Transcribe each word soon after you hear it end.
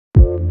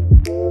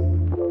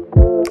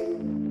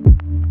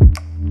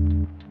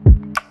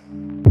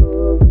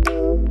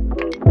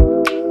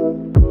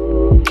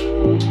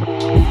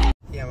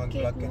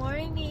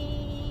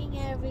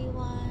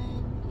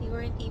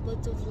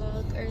to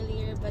vlog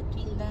earlier, but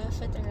we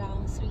left at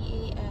around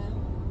 3 a.m.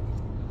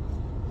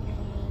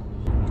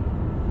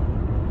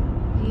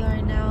 and we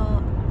are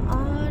now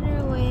on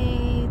our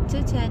way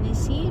to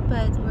Tennessee,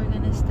 but we're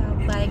gonna stop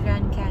by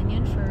Grand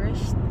Canyon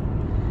first.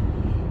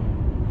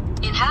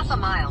 In half a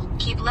mile,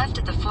 keep left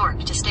at the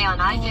fork to stay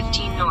on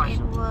I-15 north.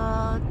 It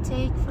will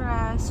take for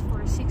us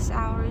for 6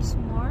 hours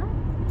more.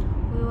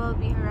 We will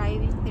be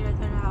arriving there at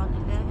around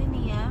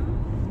 11 a.m.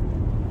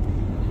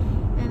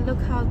 And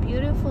look how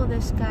beautiful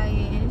the sky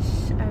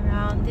is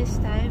around this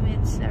time.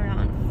 It's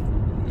around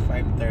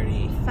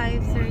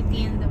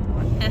 5:30 in the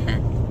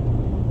morning.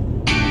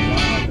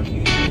 Wow, the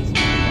future is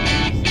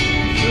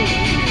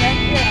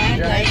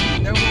drive.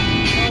 There will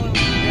be no one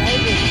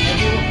driving.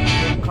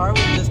 The car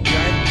will just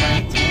drive by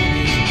its own.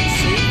 It's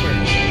safer.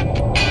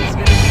 It's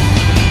gonna be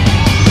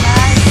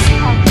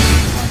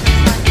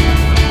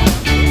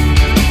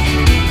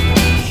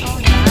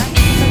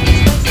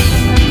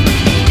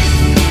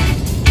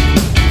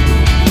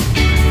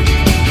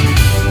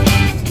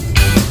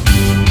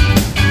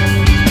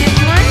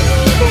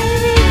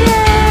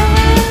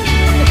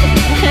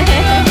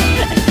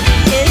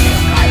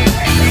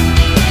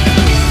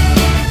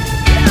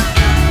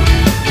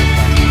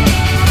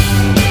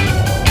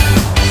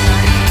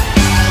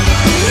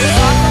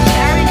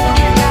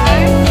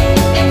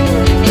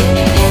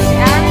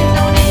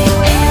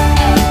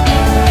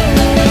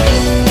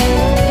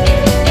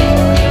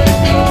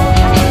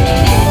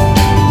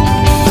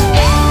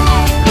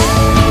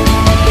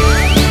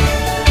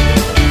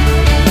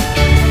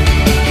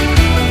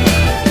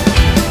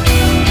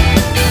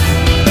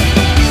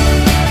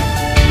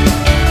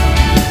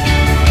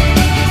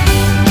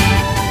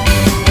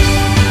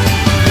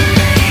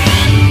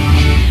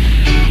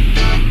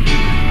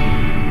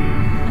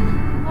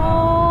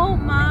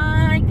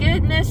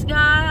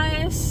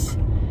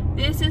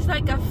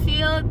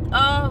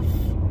of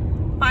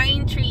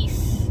pine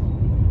trees.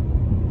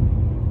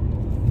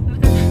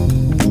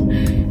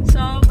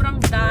 Sobrang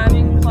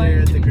daming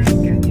pine trees. Grand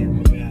Canyon.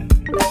 Yeah.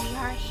 We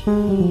are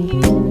here.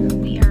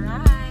 We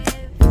arrived.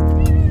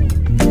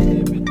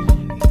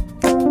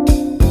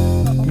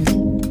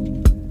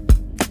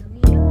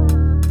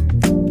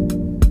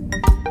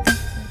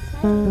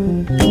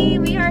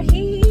 We are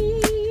here.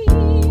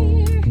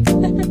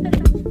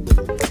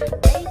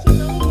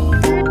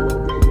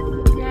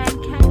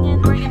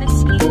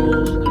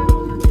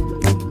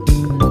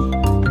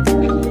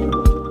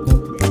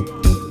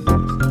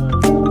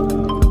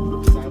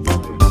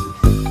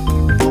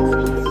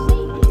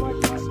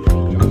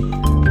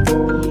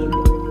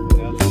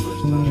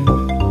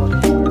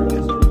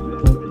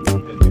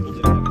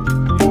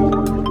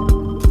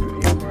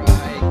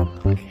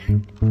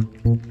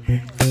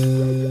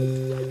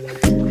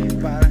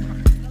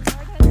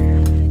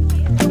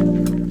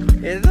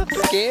 It looks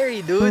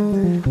scary, dude.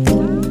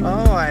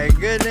 Oh my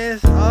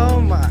goodness.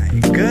 Oh my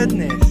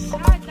goodness.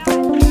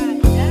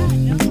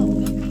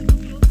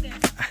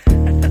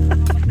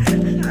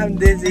 I'm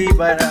dizzy,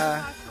 but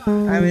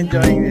I'm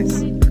enjoying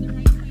this.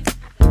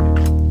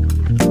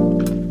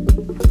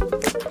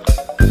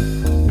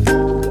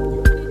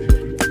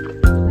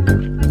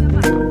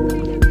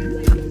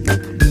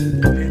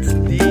 It's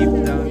deep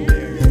down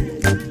there.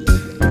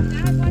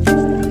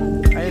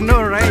 I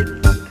know, right?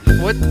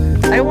 What?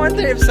 I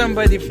wonder if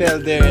somebody fell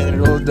there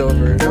and rolled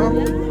over, no?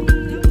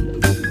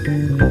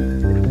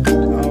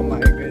 Oh my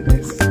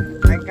goodness.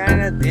 I'm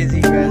kinda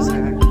dizzy because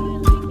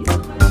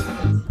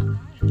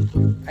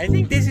I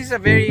think this is a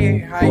very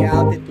high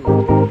altitude.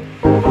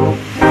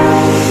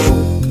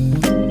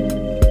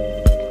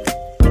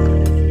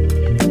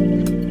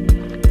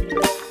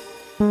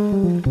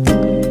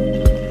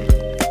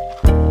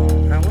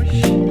 I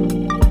wish.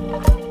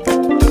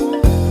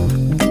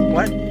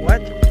 What?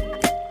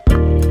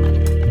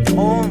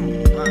 Oh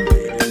my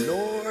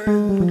Lord.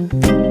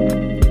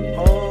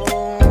 Oh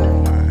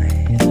my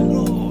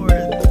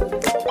Lord.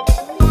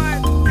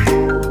 What?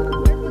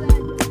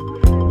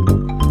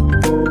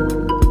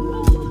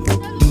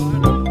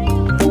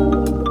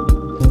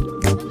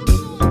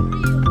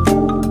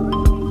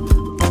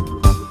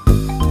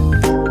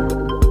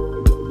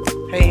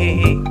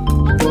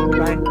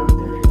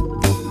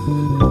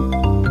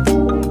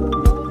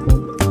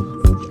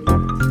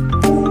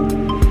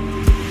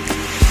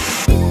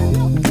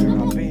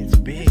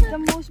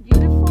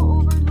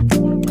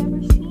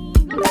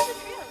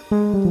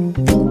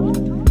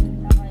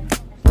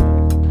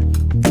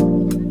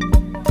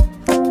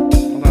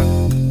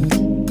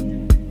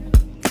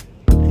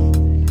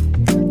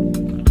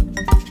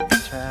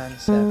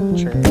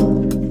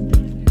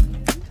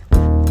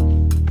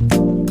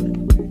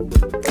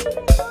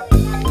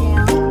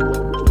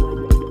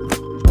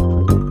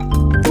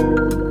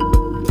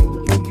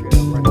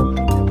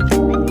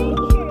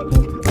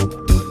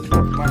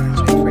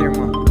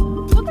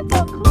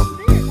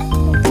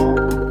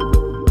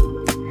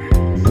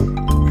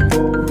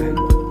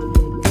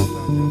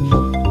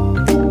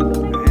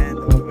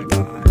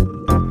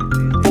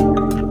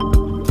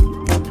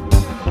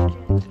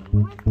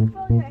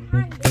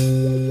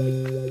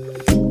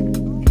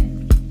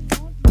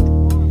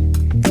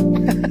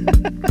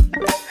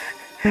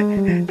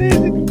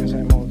 Because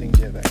I'm holding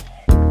Jedi.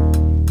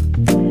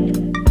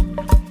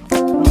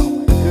 Oh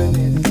my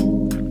goodness.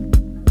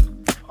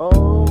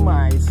 Oh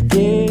my,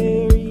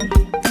 scary.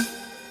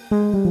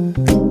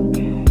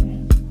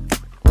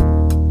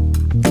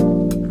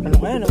 Ano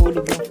kaya?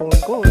 Nahulog yung phone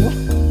ko, no?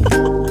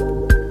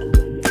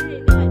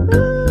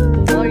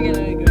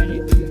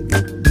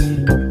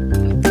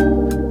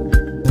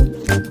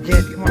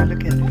 Jet, come on,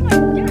 look at it.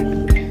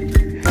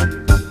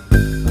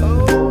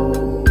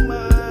 Oh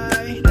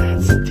my,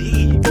 that's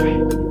deep.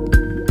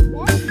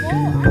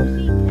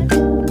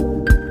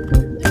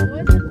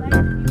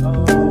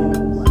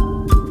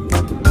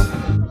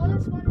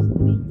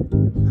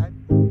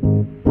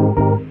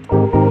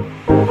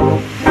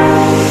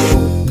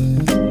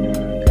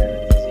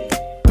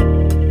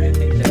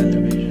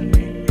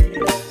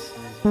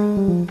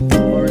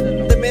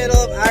 The middle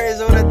of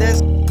Arizona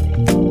desert.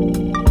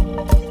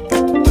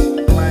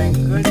 My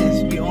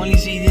goodness, we only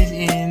see this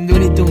in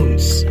Looney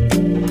Tunes.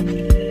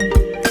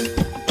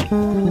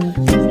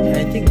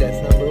 I think that's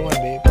number one,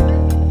 babe.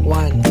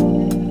 One.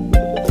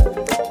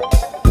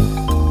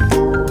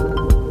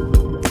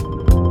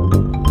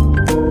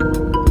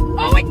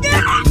 Oh my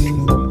god!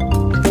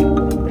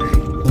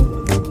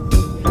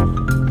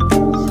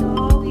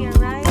 So, we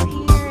arrived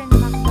here in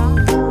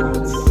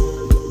McDonald's.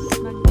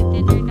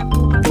 Mag-dinner na po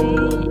kami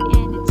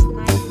and it's 9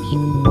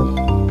 p.m.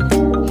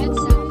 Head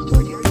south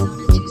toward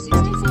Arizona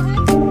 265.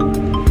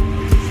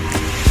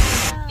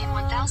 In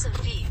 1,000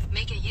 feet,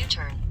 make a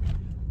U-turn.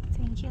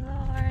 Thank you,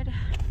 Lord.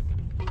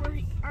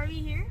 Are we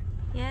here?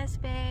 Yes,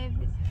 babe.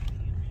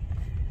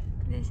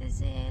 This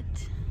is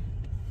it.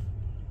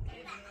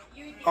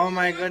 Oh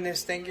my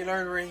goodness, thank you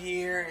Lord, we're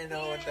here in the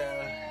hotel.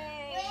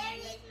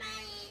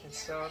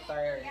 It's so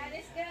tiring.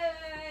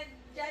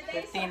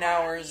 15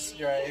 hours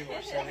drive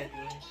or 17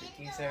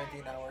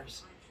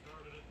 hours.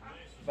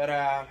 But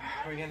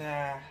we're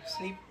gonna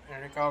sleep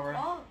and recover.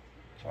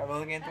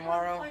 Travel again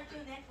tomorrow.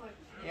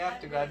 Yeah,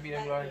 to God be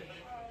the glory.